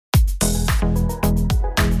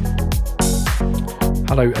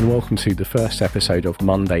Hello and welcome to the first episode of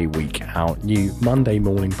Monday Week, our new Monday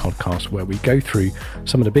morning podcast where we go through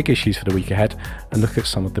some of the big issues for the week ahead and look at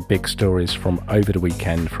some of the big stories from over the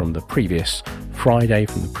weekend, from the previous Friday,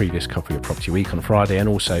 from the previous Cover Your Property Week on Friday, and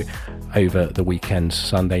also over the weekend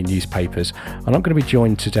Sunday newspapers. And I'm going to be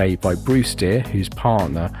joined today by Bruce Dear, who's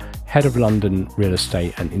partner, Head of London Real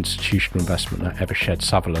Estate and Institutional Investment at Evershed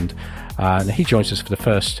Sutherland. And he joins us for the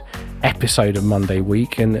first episode of Monday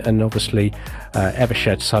Week. And obviously,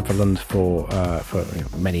 Evershed Sutherland, for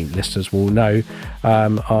many listeners will know, are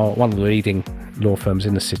one of the leading law firms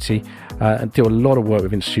in the city and do a lot of work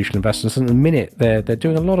with institutional investors. And at the minute, they're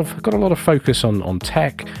doing got a lot of focus on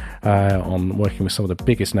tech, on working with some of the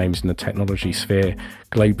biggest names in the technology sphere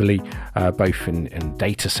globally, both in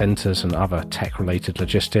data centers and other tech-related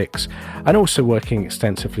logistics, and also working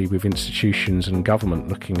extensively with institutions and government,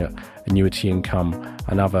 looking at annuity income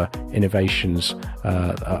and other innovations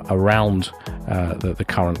around the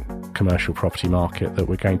current commercial property market that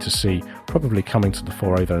we're going to see probably coming to the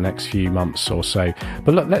fore over the next few months or so.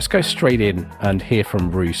 But look, let's go straight in and hear from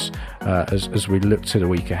Bruce as we look to the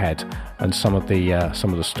week ahead and some of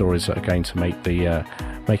the stories that are going to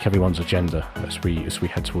make everyone's agenda as we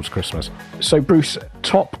head towards Christmas. So Bruce,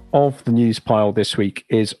 top of the news pile this week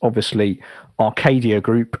is obviously Arcadia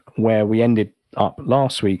Group, where we ended up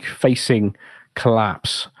last week facing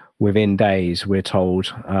collapse within days, we're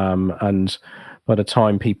told, and by the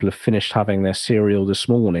time people have finished having their cereal this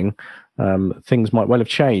morning, things might well have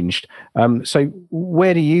changed. So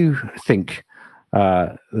where do you think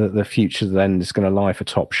the future then is going to lie for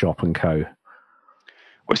Topshop and Co? Well,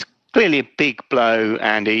 it's clearly a big blow,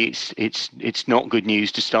 Andy. It's not good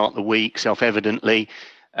news to start the week, self-evidently.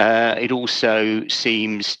 It also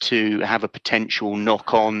seems to have a potential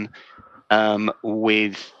knock-on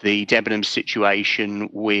with the Debenhams situation,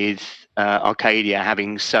 with Arcadia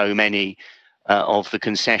having so many of the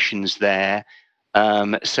concessions there.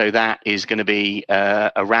 So that is going to be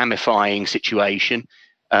a ramifying situation,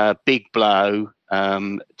 big blow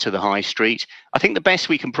to the high street. I think the best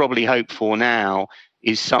we can probably hope for now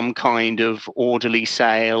is some kind of orderly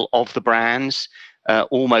sale of the brands,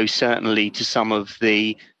 almost certainly to some of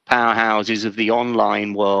the powerhouses of the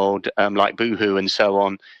online world, like Boohoo and so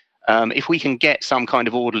on. If we can get some kind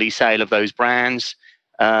of orderly sale of those brands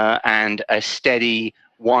and a steady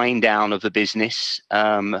wind down of the business,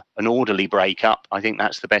 an orderly breakup, I think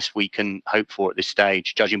that's the best we can hope for at this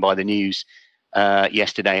stage, judging by the news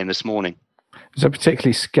yesterday and this morning. There's a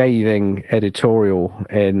particularly scathing editorial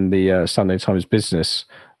in the Sunday Times Business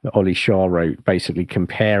that Ollie Shaw wrote, basically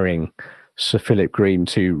comparing Sir Philip Green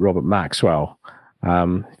to Robert Maxwell.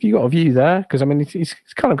 Have you got a view there? Because I mean, he's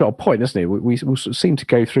kind of got a point, isn't he? We seem to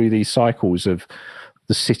go through these cycles of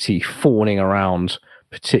the city fawning around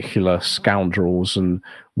particular scoundrels and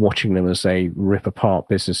watching them as they rip apart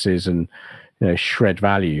businesses and shred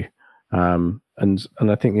value. And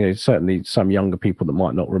I think certainly some younger people that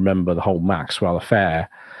might not remember the whole Maxwell affair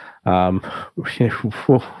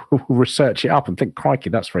will research it up and think, crikey,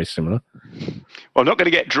 that's very similar. Well, I'm not going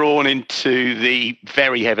to get drawn into the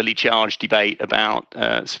very heavily charged debate about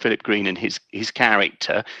Sir Philip Green and his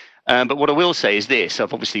character. But what I will say is this: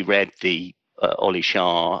 I've obviously read the Ollie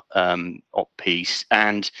Shaw op piece,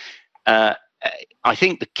 and I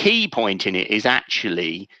think the key point in it is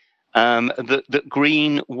actually that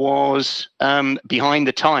Green was behind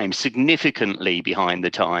the times, significantly behind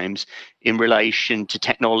the times, in relation to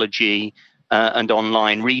technology and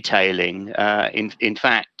online retailing. In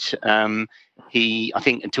fact, he, I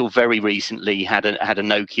think, until very recently had a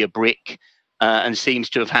Nokia brick and seems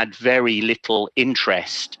to have had very little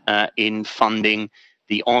interest in funding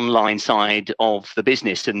the online side of the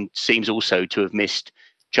business, and seems also to have missed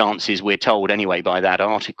chances, we're told anyway by that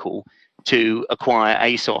article, to acquire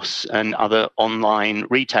ASOS and other online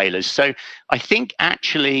retailers. So I think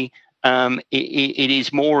actually it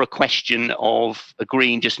is more a question of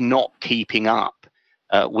Green just not keeping up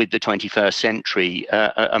with the 21st century.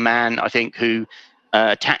 A man, I think, who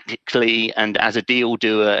tactically and as a deal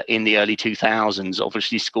doer in the early 2000s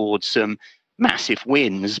obviously scored some massive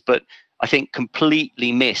wins, but I think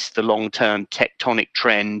completely missed the long-term tectonic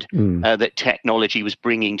trend that technology was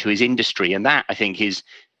bringing to his industry. And that, I think, is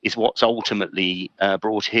what's ultimately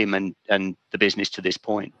brought him and the business to this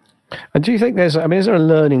point. And do you think is there a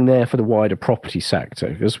learning there for the wider property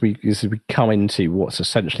sector as we come into what's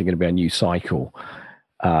essentially going to be a new cycle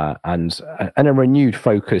and a renewed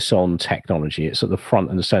focus on technology? It's at the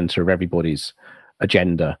front and the center of everybody's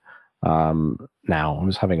agenda now. I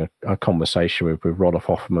was having a conversation with Rodolphe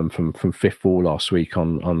Offerman from Fifth Wall last week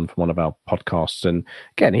on one of our podcasts, and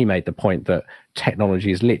again he made the point that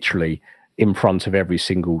technology is literally in front of every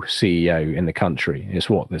single CEO in the country. It's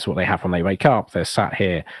what they have when they wake up. They're sat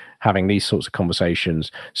here having these sorts of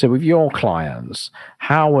conversations. So with your clients,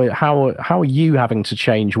 how are you having to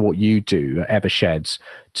change what you do at Eversheds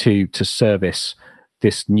to service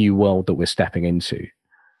this new world that we're stepping into?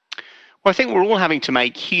 Well, I think we're all having to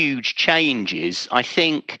make huge changes. I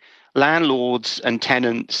think landlords and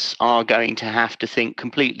tenants are going to have to think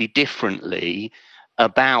completely differently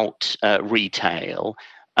about retail,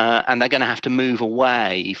 and they're going to have to move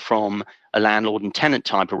away from a landlord and tenant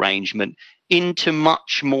type arrangement into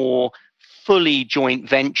much more fully joint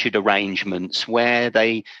ventured arrangements where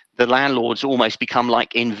the landlords almost become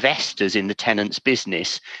like investors in the tenant's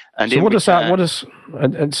business. And so what does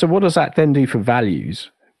that then do for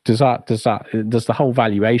values? Does the whole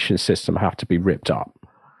valuation system have to be ripped up?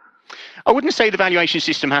 I wouldn't say the valuation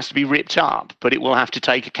system has to be ripped up, but it will have to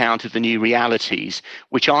take account of the new realities,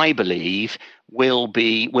 which I believe will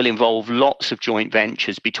involve lots of joint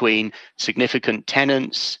ventures between significant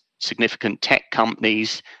tenants, significant tech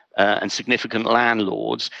companies, and significant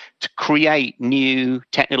landlords to create new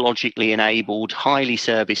technologically enabled, highly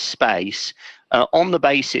serviced space on the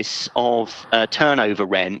basis of turnover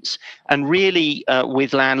rents, and really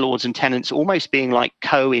with landlords and tenants almost being like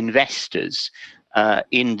co-investors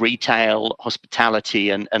in retail, hospitality,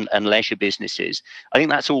 and leisure businesses. I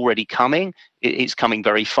think that's already coming. It's coming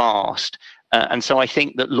very fast. And so I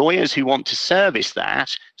think that lawyers who want to service that,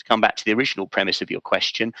 to come back to the original premise of your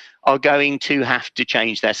question, are going to have to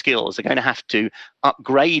change their skills. They're going to have to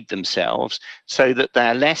upgrade themselves so that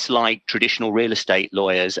they're less like traditional real estate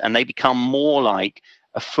lawyers and they become more like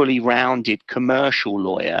a fully rounded commercial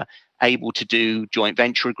lawyer, able to do joint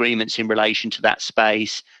venture agreements in relation to that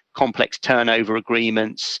space, complex turnover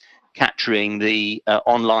agreements, capturing the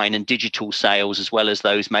online and digital sales as well as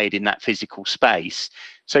those made in that physical space.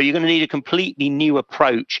 So you're going to need a completely new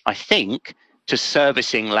approach, I think, to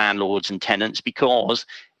servicing landlords and tenants, because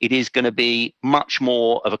it is going to be much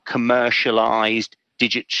more of a commercialized,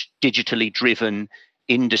 digitally driven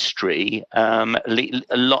industry, and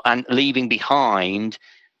leaving behind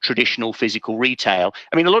traditional physical retail.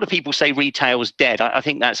 I mean, a lot of people say retail is dead. I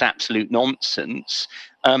think that's absolute nonsense.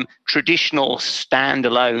 Traditional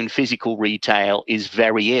standalone physical retail is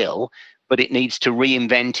very ill, but it needs to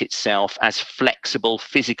reinvent itself as flexible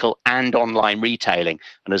physical and online retailing.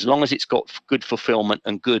 And as long as it's got good fulfillment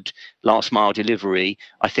and good last mile delivery,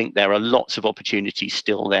 I think there are lots of opportunities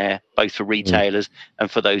still there, both for retailers and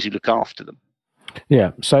for those who look after them.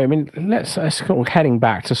 Yeah. So, I mean, let's kind of heading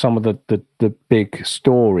back to some of the big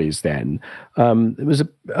stories then. There was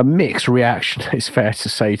a mixed reaction, it's fair to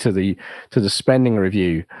say, to the spending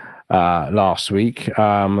review last week.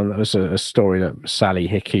 There was a story that Sally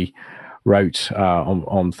Hickey wrote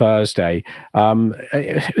on Thursday.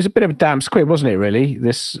 It was a bit of a damp squib, wasn't it, really?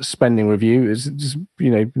 This spending review is just,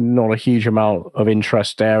 not a huge amount of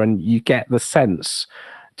interest there. And you get the sense,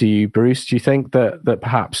 do you, Bruce, do you think that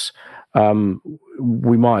perhaps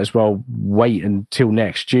we might as well wait until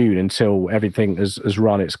next June, until everything has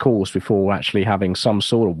run its course, before actually having some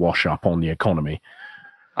sort of wash up on the economy?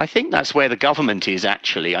 I think that's where the government is,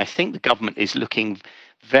 actually. I think the government is looking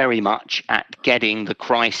very much at getting the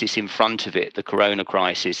crisis in front of it, the corona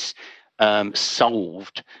crisis,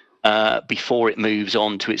 solved before it moves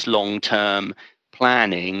on to its long-term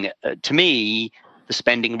planning. To me, the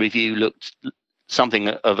spending review looked something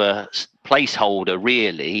of a placeholder,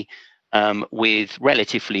 really, with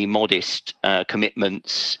relatively modest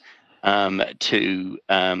commitments to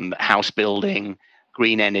house building,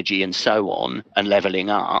 green energy, and so on, and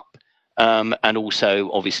levelling up. And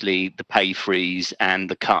also, obviously, the pay freeze and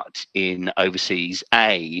the cut in overseas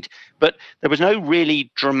aid. But there was no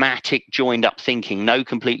really dramatic joined up thinking, no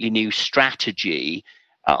completely new strategy.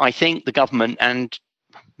 I think the government and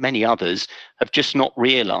many others have just not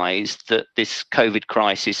realised that this COVID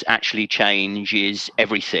crisis actually changes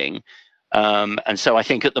everything. And so I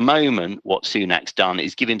think at the moment, what Sunak's done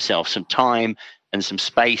is give himself some time and some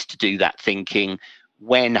space to do that thinking,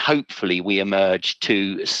 when hopefully we emerge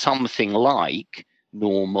to something like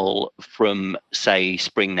normal from, say,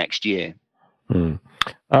 spring next year.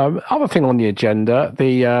 Other thing on the agenda,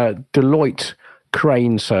 the Deloitte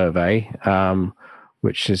Crane survey,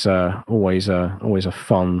 which is always a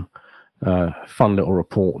fun little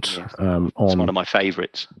report. Yes. It's one of my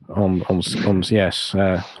favourites. On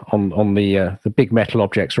the big metal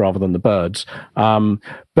objects rather than the birds.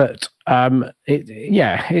 But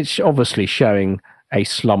it's obviously showing a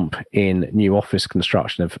slump in new office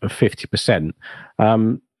construction of 50%.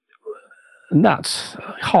 And that's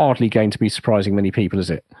hardly going to be surprising many people, is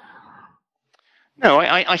it? No,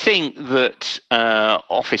 I think that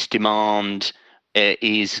office demand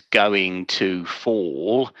is going to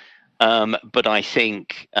fall. But I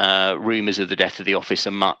think rumours of the death of the office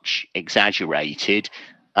are much exaggerated.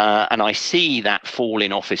 And I see that fall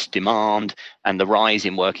in office demand and the rise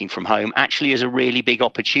in working from home actually as a really big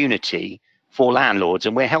opportunity for landlords.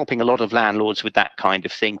 And we're helping a lot of landlords with that kind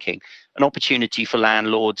of thinking. An opportunity for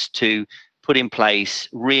landlords to put in place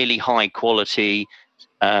really high quality,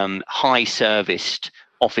 high serviced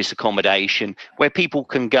office accommodation where people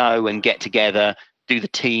can go and get together, do the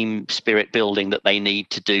team spirit building that they need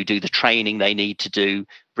to do the training they need to do,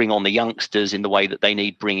 bring on the youngsters in the way that they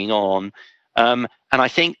need bringing on. And I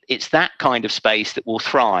think it's that kind of space that will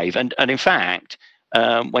thrive. And in fact,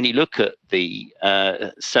 when you look at the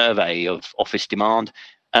survey of office demand,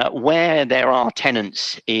 where there are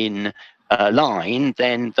tenants in line,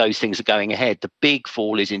 then those things are going ahead. The big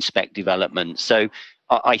fall is in spec development. So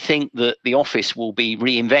I think that the office will be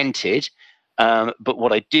reinvented. But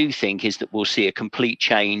what I do think is that we'll see a complete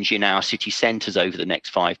change in our city centres over the next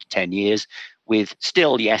 5 to 10 years, with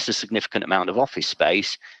still, yes, a significant amount of office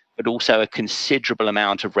space, but also a considerable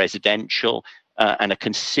amount of residential and a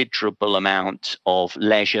considerable amount of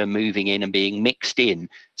leisure moving in and being mixed in.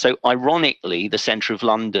 So ironically, the centre of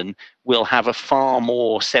London will have a far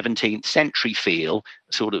more 17th century feel,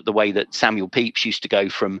 sort of the way that Samuel Pepys used to go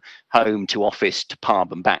from home to office to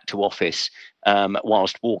pub and back to office,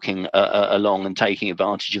 whilst walking along and taking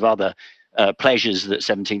advantage of other pleasures that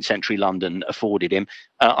 17th century London afforded him.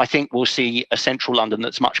 I think we'll see a central London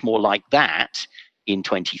that's much more like that in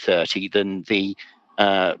 2030 than the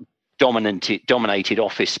dominated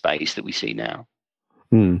office space that we see now.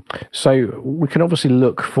 So we can obviously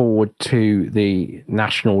look forward to the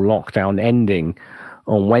national lockdown ending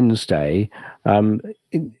on Wednesday.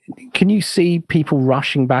 Can you see people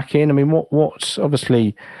rushing back in? I mean, what's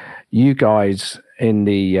obviously you guys in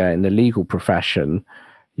the legal profession,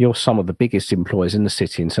 you're some of the biggest employers in the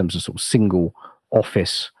city in terms of sort of single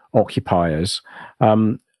office occupiers.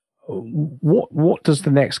 What does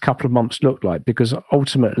the next couple of months look like? Because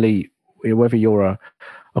ultimately, whether you're a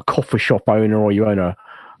coffee shop owner or you own a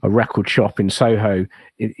record shop in Soho,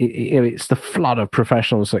 it's the flood of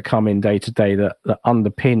professionals that come in day to day that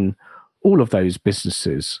underpin all of those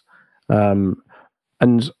businesses.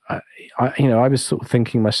 And I was sort of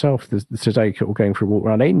thinking myself today, going for a walk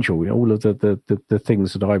around Angel, all of the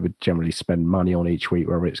things that I would generally spend money on each week,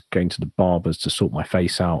 whether it's going to the barbers to sort my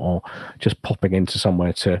face out or just popping into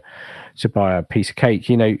somewhere to buy a piece of cake.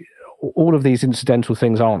 All of these incidental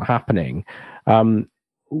things aren't happening.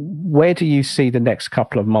 Where do you see the next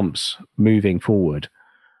couple of months moving forward?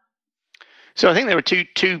 So I think there are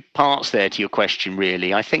two parts there to your question,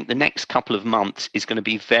 really. I think the next couple of months is going to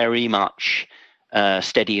be very much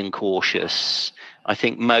steady and cautious. I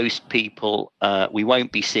think most people, we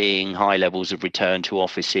won't be seeing high levels of return to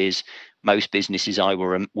offices. Most businesses, I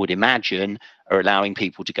would imagine, are allowing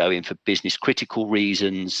people to go in for business critical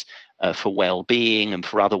reasons, for well-being and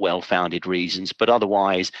for other well-founded reasons, but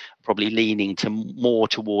otherwise probably leaning more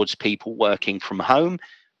towards people working from home,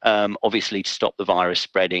 obviously to stop the virus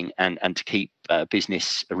spreading and to keep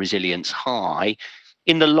business resilience high.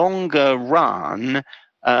 In the longer run,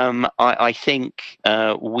 I think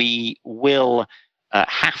we will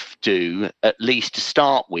have to, at least to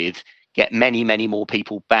start with, get many, many more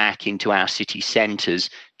people back into our city centres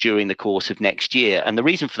during the course of next year. And the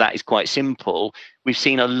reason for that is quite simple. We've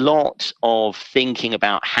seen a lot of thinking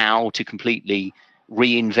about how to completely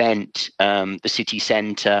reinvent the city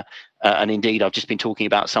centre. And indeed, I've just been talking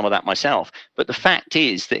about some of that myself. But the fact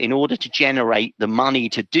is that in order to generate the money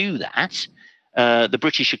to do that, the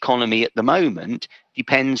British economy at the moment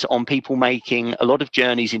depends on people making a lot of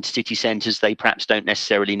journeys into city centres they perhaps don't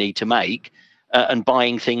necessarily need to make, and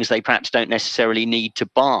buying things they perhaps don't necessarily need to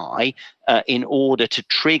buy in order to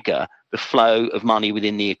trigger the flow of money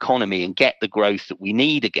within the economy and get the growth that we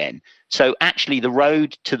need again. So actually the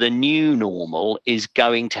road to the new normal is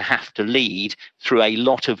going to have to lead through a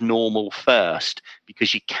lot of normal first,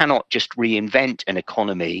 because you cannot just reinvent an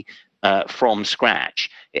economy from scratch.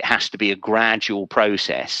 It has to be a gradual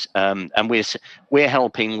process. And we're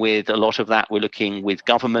helping with a lot of that. We're looking with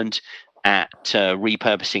government at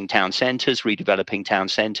repurposing town centres, redeveloping town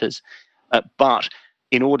centres. But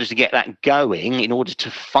in order to get that going, in order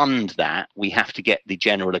to fund that, we have to get the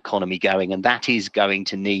general economy going. And that is going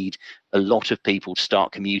to need a lot of people to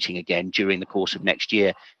start commuting again during the course of next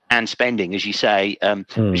year, and spending, as you say.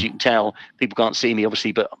 As you can tell, people can't see me,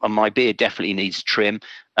 obviously, but my beard definitely needs trim.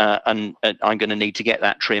 And I'm going to need to get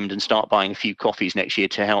that trimmed and start buying a few coffees next year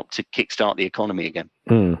to help to kickstart the economy again.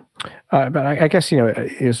 But I guess,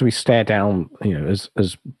 as we stare down,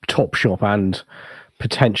 as Topshop and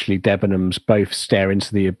potentially Debenhams both stare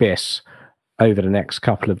into the abyss, over the next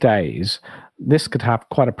couple of days, this could have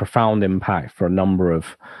quite a profound impact for a number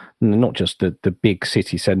of, not just the big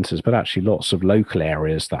city centres, but actually lots of local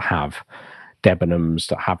areas that have Debenhams,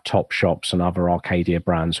 that have Topshops and other Arcadia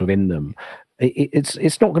brands within them.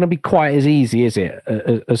 It's not going to be quite as easy, is it,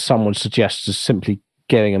 as someone suggests, as simply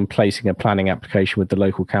getting and placing a planning application with the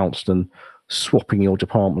local council and swapping your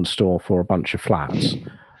department store for a bunch of flats?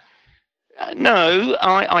 No,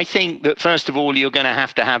 I think that first of all, you're going to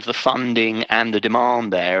have the funding and the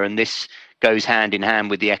demand there. And this goes hand in hand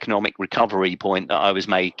with the economic recovery point that I was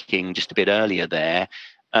making just a bit earlier there.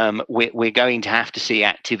 We're going to have to see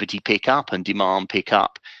activity pick up and demand pick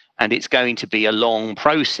up. And it's going to be a long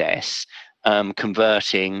process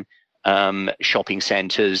converting shopping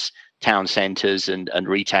centres, town centres and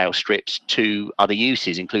retail strips to other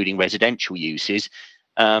uses, including residential uses.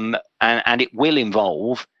 And it will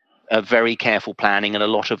involve very careful planning and a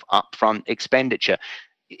lot of upfront expenditure.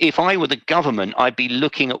 If I were the government, I'd be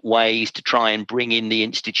looking at ways to try and bring in the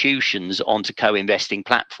institutions onto co-investing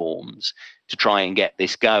platforms to try and get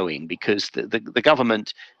this going, because the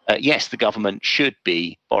government, yes, the government should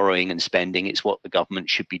be borrowing and spending. It's what the government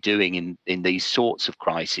should be doing in these sorts of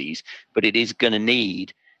crises, but it is going to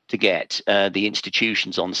need to get the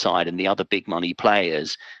institutions on side and the other big money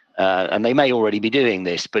players. And they may already be doing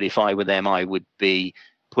this, but if I were them, I would be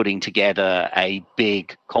putting together a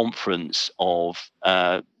big conference of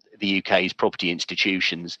the UK's property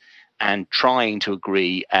institutions and trying to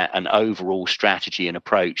agree an overall strategy and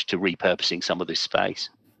approach to repurposing some of this space.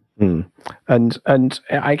 And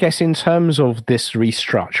I guess in terms of this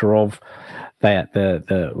restructure of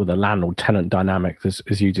the landlord-tenant dynamic,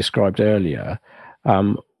 as you described earlier,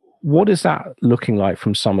 what is that looking like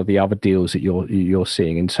from some of the other deals that you're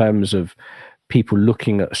seeing in terms of people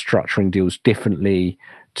looking at structuring deals differently,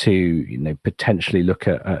 to potentially look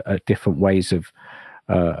at different ways of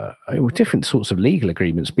different sorts of legal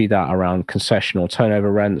agreements, be that around concession or turnover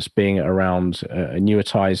rents, being around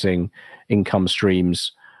annuitizing income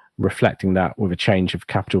streams, reflecting that with a change of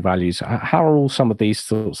capital values? How are all some of these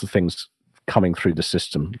sorts of things coming through the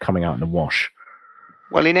system, coming out in the wash?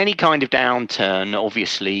 Well, in any kind of downturn,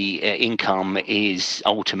 obviously, income is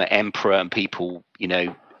ultimate emperor, and people,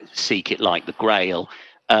 seek it like the grail.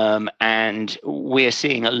 And we're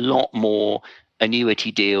seeing a lot more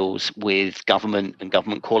annuity deals with government and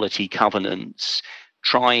government quality covenants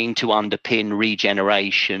trying to underpin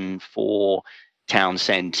regeneration for town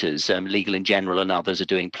centres. Legal & General and others are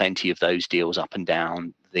doing plenty of those deals up and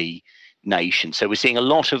down the nation. So we're seeing a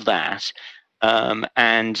lot of that.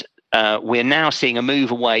 And we're now seeing a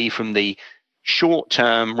move away from the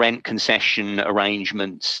short-term rent concession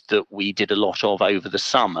arrangements that we did a lot of over the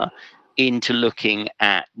summer into looking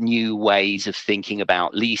at new ways of thinking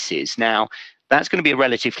about leases. Now, that's going to be a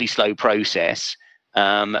relatively slow process,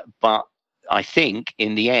 but I think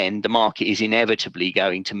in the end, the market is inevitably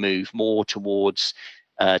going to move more towards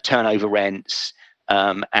turnover rents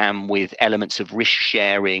and with elements of risk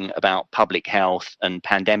sharing about public health and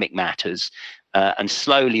pandemic matters. And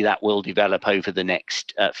slowly that will develop over the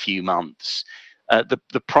next few months.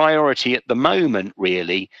 The priority at the moment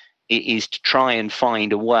really is to try and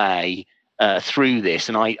find a way through this.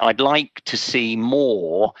 And I'd like to see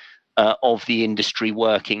more of the industry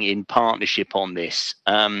working in partnership on this.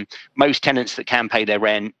 Most tenants that can pay their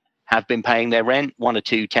rent have been paying their rent. One or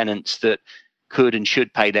two tenants that could and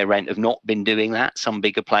should pay their rent have not been doing that. Some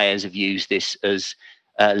bigger players have used this as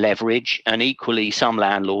leverage. And equally, some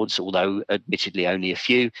landlords, although admittedly only a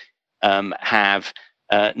few, have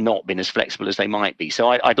not been as flexible as they might be. So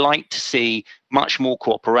I'd like to see much more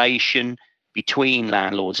cooperation between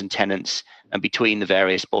landlords and tenants and between the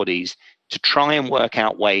various bodies to try and work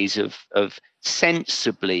out ways of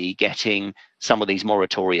sensibly getting some of these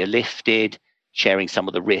moratoria lifted, sharing some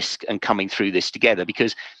of the risk and coming through this together.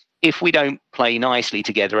 Because if we don't play nicely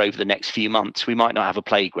together over the next few months, we might not have a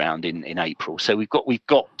playground in April. So we've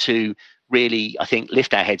got to really, I think,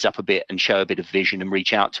 lift our heads up a bit and show a bit of vision and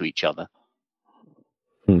reach out to each other.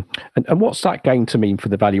 And what's that going to mean for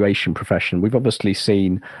the valuation profession? We've obviously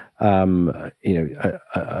seen, a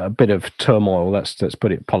bit of turmoil. Let's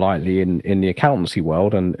put it politely in the accountancy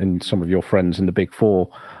world, and some of your friends in the Big Four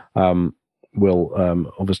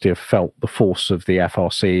will obviously have felt the force of the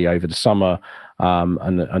FRC over the summer,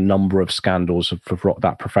 and a number of scandals have rocked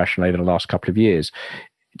that profession over the last couple of years.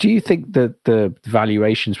 Do you think that the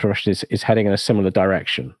valuations profession is heading in a similar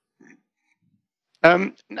direction?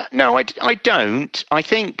 No, I don't. I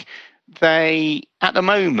think at the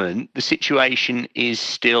moment, the situation is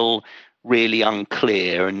still really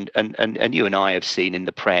unclear. And you and I have seen in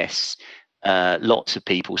the press lots of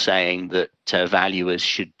people saying that valuers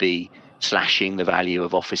should be slashing the value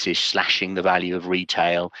of offices, slashing the value of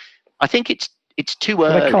retail. I think it's too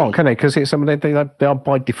But early. they can't, can they? Because it's they are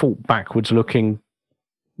by default backwards looking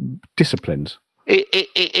disciplines.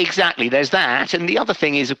 Exactly. There's that. And the other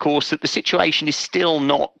thing is, of course, that the situation is still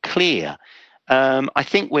not clear. I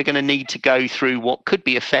think we're going to need to go through what could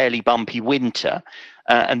be a fairly bumpy winter.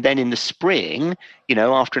 And then in the spring,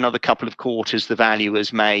 after another couple of quarters, the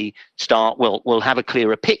valuers may start, will have a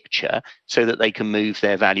clearer picture so that they can move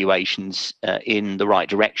their valuations in the right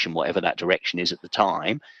direction, whatever that direction is at the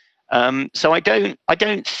time. So I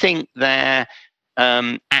don't think they're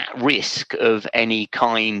at risk of any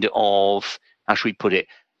kind of, how should we put it,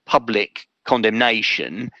 public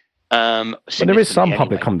condemnation. But there is some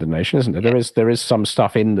public condemnation, isn't there? Yeah. There is some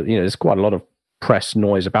stuff in that. There's quite a lot of press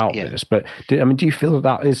noise about this. But do you feel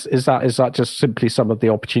that is that just simply some of the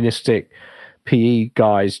opportunistic PE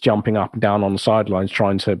guys jumping up and down on the sidelines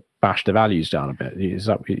trying to bash the values down a bit? Is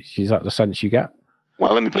that the sense you get?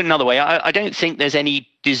 Well, let me put it another way. I don't think there's any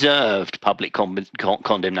deserved public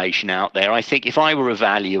condemnation out there. I think if I were a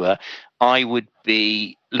valuer, I would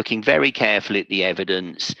be looking very carefully at the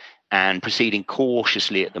evidence and proceeding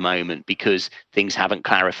cautiously at the moment because things haven't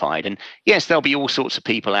clarified. And yes, there'll be all sorts of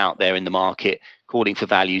people out there in the market calling for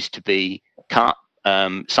values to be cut,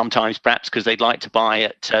 sometimes perhaps because they'd like to buy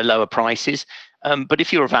at lower prices. But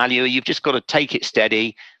if you're a valuer, you've just got to take it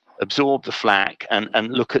steady, absorb the flack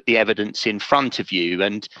and look at the evidence in front of you.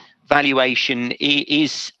 And valuation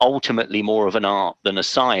is ultimately more of an art than a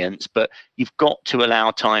science, but you've got to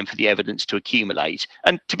allow time for the evidence to accumulate.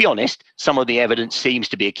 And to be honest, some of the evidence seems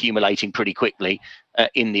to be accumulating pretty quickly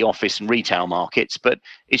in the office and retail markets, but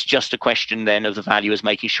it's just a question then of the valuers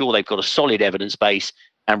making sure they've got a solid evidence base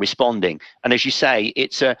and responding. And as you say,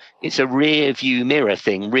 it's a rear view mirror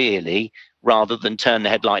thing, really, rather than turn the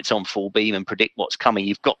headlights on full beam and predict what's coming.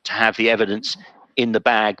 You've got to have the evidence in the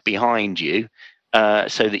bag behind you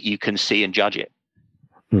so that you can see and judge it.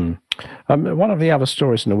 One of the other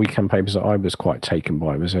stories in the weekend papers that I was quite taken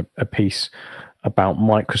by was a piece about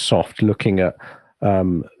Microsoft looking at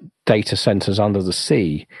data centers under the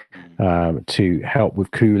sea to help with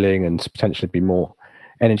cooling and potentially be more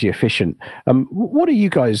energy efficient. What are you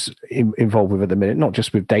guys involved with at the minute? Not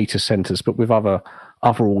just with data centers, but with other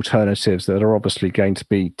alternatives that are obviously going to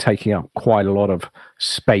be taking up quite a lot of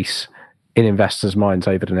space in investors' minds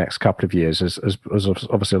over the next couple of years, as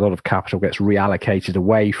obviously a lot of capital gets reallocated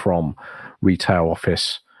away from retail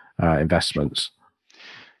office investments.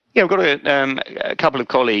 Yeah, I've got a couple of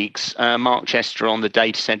colleagues, Mark Chester on the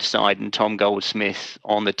data center side and Tom Goldsmith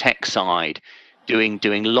on the tech side, doing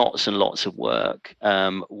lots and lots of work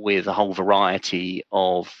with a whole variety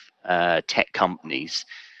of tech companies.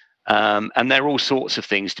 And there are all sorts of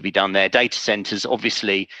things to be done there. Data centers,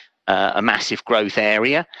 obviously, a massive growth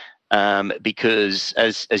area because,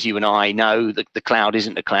 as you and I know, the cloud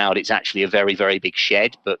isn't a cloud. It's actually a very, very big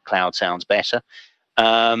shed, but cloud sounds better.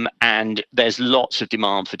 And there's lots of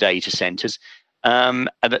demand for data centers.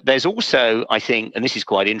 There's also, I think, and this is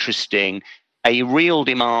quite interesting, a real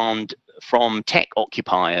demand from tech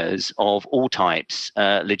occupiers of all types,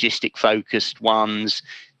 logistic-focused ones,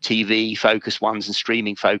 TV-focused ones and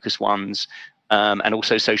streaming-focused ones, and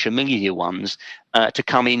also social media ones, to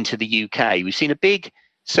come into the UK. We've seen a big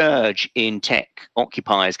surge in tech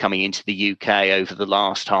occupiers coming into the UK over the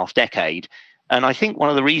last half decade. And I think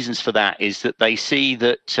one of the reasons for that is that they see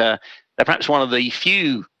that they're perhaps one of the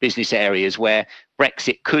few business areas where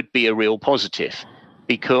Brexit could be a real positive,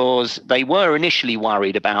 because they were initially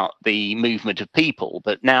worried about the movement of people,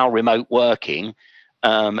 but now remote working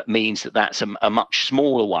means that that's a much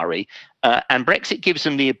smaller worry. And Brexit gives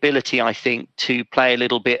them the ability, I think, to play a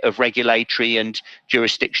little bit of regulatory and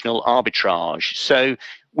jurisdictional arbitrage. So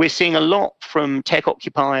we're seeing a lot from tech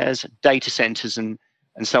occupiers, data centers, and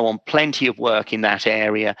so on, plenty of work in that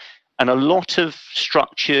area, and a lot of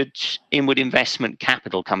structured inward investment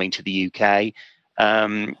capital coming to the UK.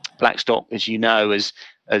 Blackstock, as you know,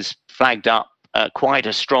 has flagged up quite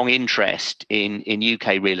a strong interest in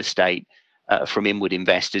UK real estate from inward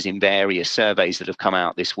investors in various surveys that have come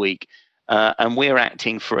out this week. And we're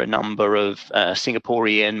acting for a number of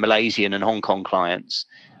Singaporean, Malaysian and Hong Kong clients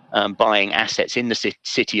buying assets in the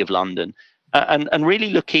city of London and really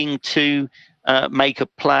looking to make a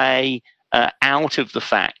play out of the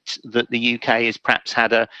fact that the UK has perhaps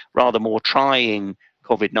had a rather more trying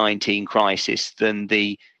COVID-19 crisis than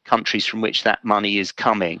the countries from which that money is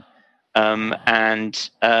coming. And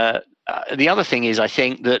the other thing is, I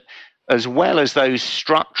think that as well as those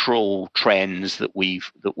structural trends that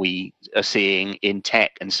we are seeing in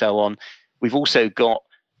tech and so on, we've also got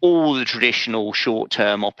all the traditional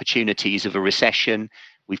short-term opportunities of a recession.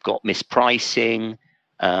 We've got mispricing.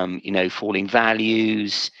 falling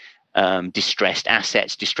values, distressed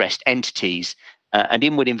assets, distressed entities, and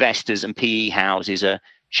inward investors and PE houses are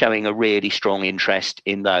showing a really strong interest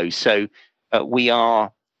in those. So we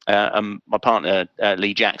are, my partner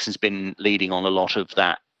Lee Jackson's been leading on a lot of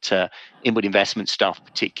that inward investment stuff,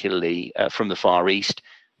 particularly from the Far East.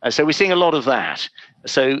 So we're seeing a lot of that.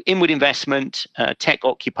 So inward investment, tech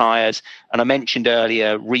occupiers, and I mentioned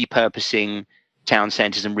earlier repurposing town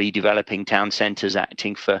centres and redeveloping town centres,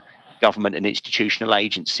 acting for government and institutional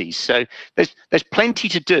agencies. So there's plenty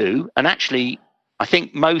to do, and actually I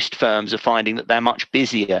think most firms are finding that they're much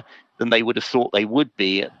busier than they would have thought they would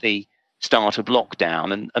be at the start of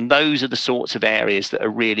lockdown, and those are the sorts of areas that are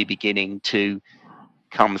really beginning to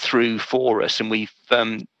come through for us. And we've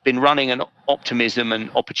been running an optimism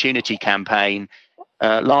and opportunity campaign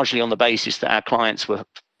largely on the basis that our clients were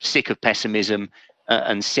sick of pessimism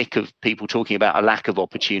and sick of people talking about a lack of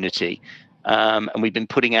opportunity. And we've been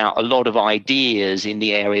putting out a lot of ideas in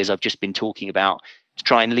the areas I've just been talking about to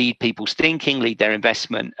try and lead people's thinking, lead their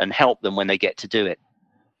investment, and help them when they get to do it.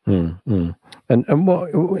 And what,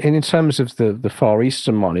 in terms of the Far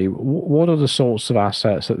Eastern money, what are the sorts of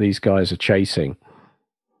assets that these guys are chasing?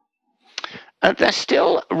 They're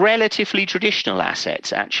still relatively traditional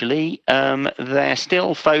assets, actually. They're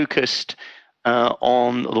still focused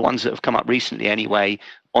on the ones that have come up recently anyway,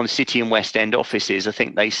 on City and West End offices. I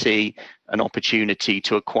think they see an opportunity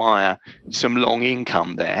to acquire some long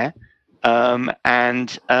income there.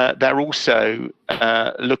 And they're also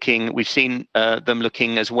looking, we've seen them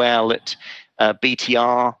looking as well at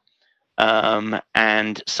BTR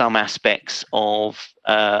and some aspects of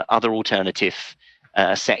other alternative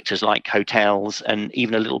sectors like hotels and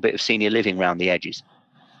even a little bit of senior living around the edges.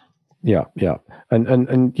 Yeah.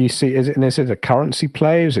 And you see, is it a currency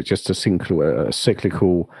play? Is it just a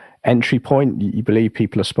cyclical entry point you believe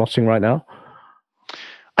people are spotting right now?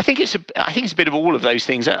 I think it's a bit of all of those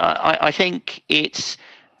things. I think it's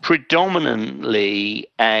predominantly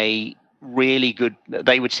a really good.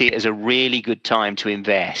 They would see it as a really good time to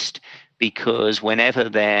invest, because whenever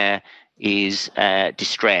there is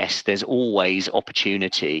distress, there's always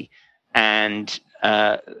opportunity, and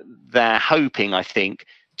they're hoping, I think,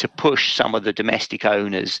 to push some of the domestic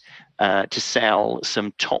owners to sell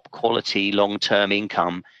some top quality long-term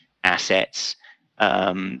income assets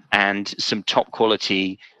and some top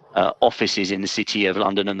quality offices in the City of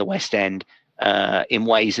London and the West End in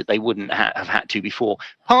ways that they wouldn't have had to before,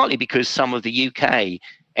 partly because some of the UK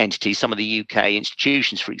entities, some of the UK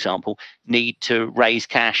institutions, for example, need to raise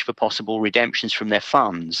cash for possible redemptions from their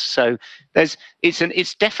funds. So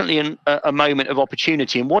it's definitely a moment of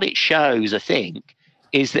opportunity. And what it shows, I think,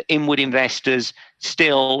 is that inward investors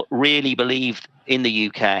still really believe in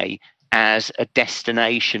the UK as a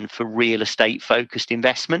destination for real estate focused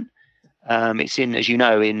investment. It's in, as you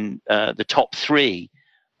know, in the top 3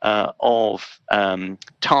 of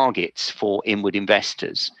targets for inward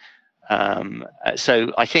investors.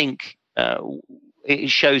 So I think it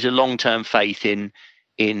shows a long-term faith in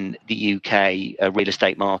the UK real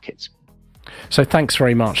estate markets. So thanks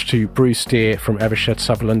very much to Bruce Dear from Evershed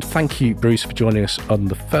Sutherland. Thank you, Bruce, for joining us on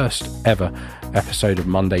the first ever episode of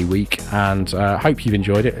Monday Week, and I hope you've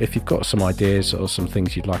enjoyed it. If you've got some ideas or some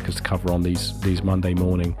things you'd like us to cover on these Monday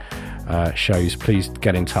morning shows, please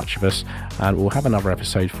get in touch with us, and we'll have another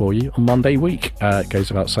episode for you on Monday Week. It goes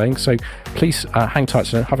without saying. So please hang tight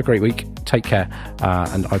to know. Have a great week. Take care.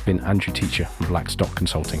 And I've been Andrew Teacher from Blackstock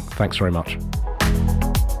Consulting. Thanks very much.